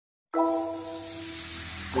The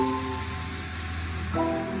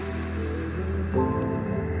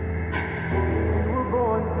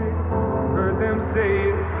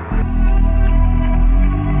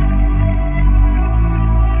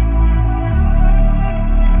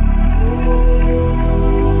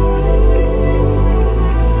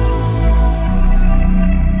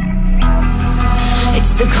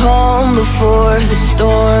calm before the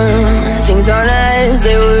storm. Things aren't as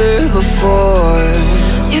they were before.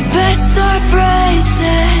 You best start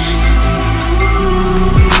bracing.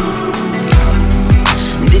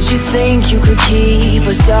 Did you think you could keep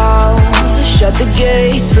us out? Shut the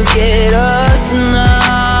gates, forget us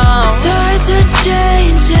now. The tides are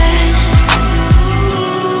changing.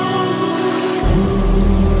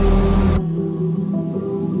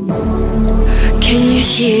 Can you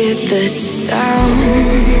hear the sound?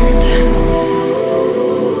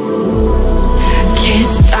 Can't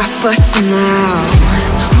stop us now.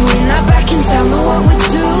 We're not back in town, know what we're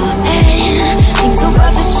doing. Things are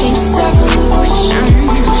about to change, it's evolution.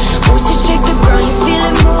 Voices shake the ground, you feel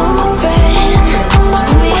it moving.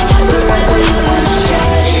 We're the revolution.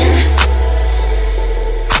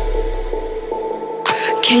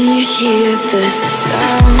 Can you hear the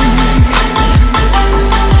sound?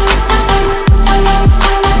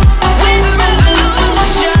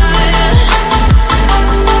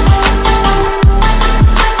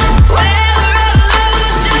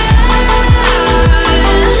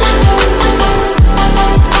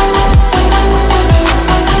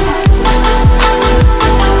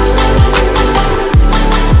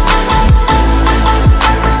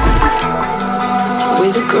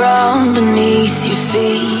 Ground beneath your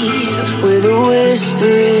feet, with a whisper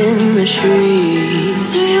in the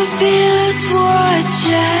trees. Do you feel us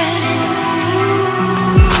watching?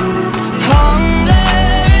 Hunger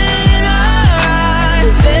in our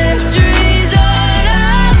eyes, victories on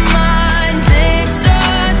our minds. It's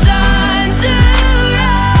our time to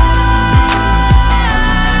rise.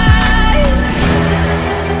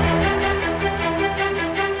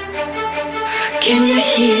 Can you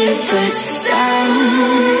hear the sound?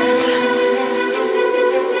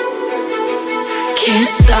 Can't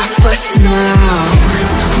stop us now.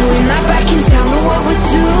 We're not back in town, know what we're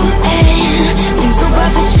doing. Things are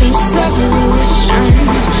about to change, it's evolution.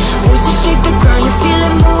 Voices shake the ground, you feel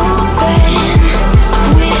it moving.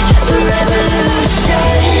 We're the revolution.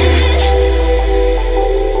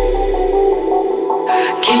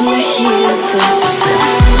 Can you hear the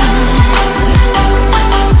sound?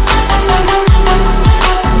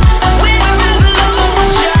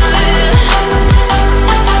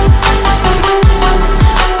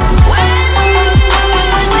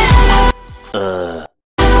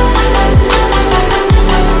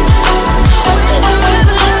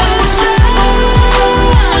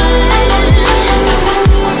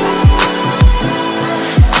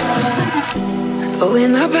 We're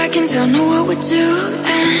not back in town, know what we're doing.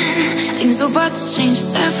 Things are about to change,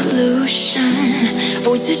 it's evolution.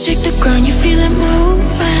 Voices shake the ground, you feel it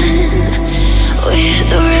moving. We're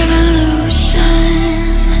the revolution.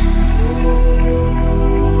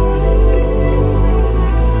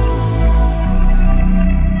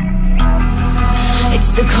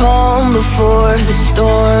 It's the calm before the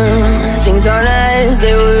storm. Things aren't as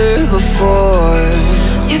they were before.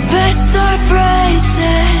 You best start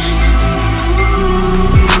bracing.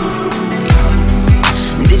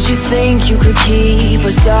 Did you think you could keep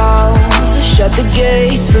us out? Shut the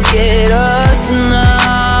gates, forget us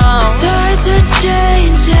now. The tides are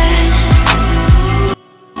changing.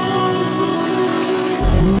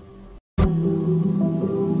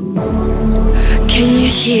 Can you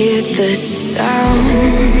hear the sound?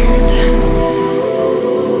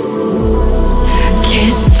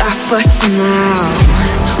 Can't stop us now.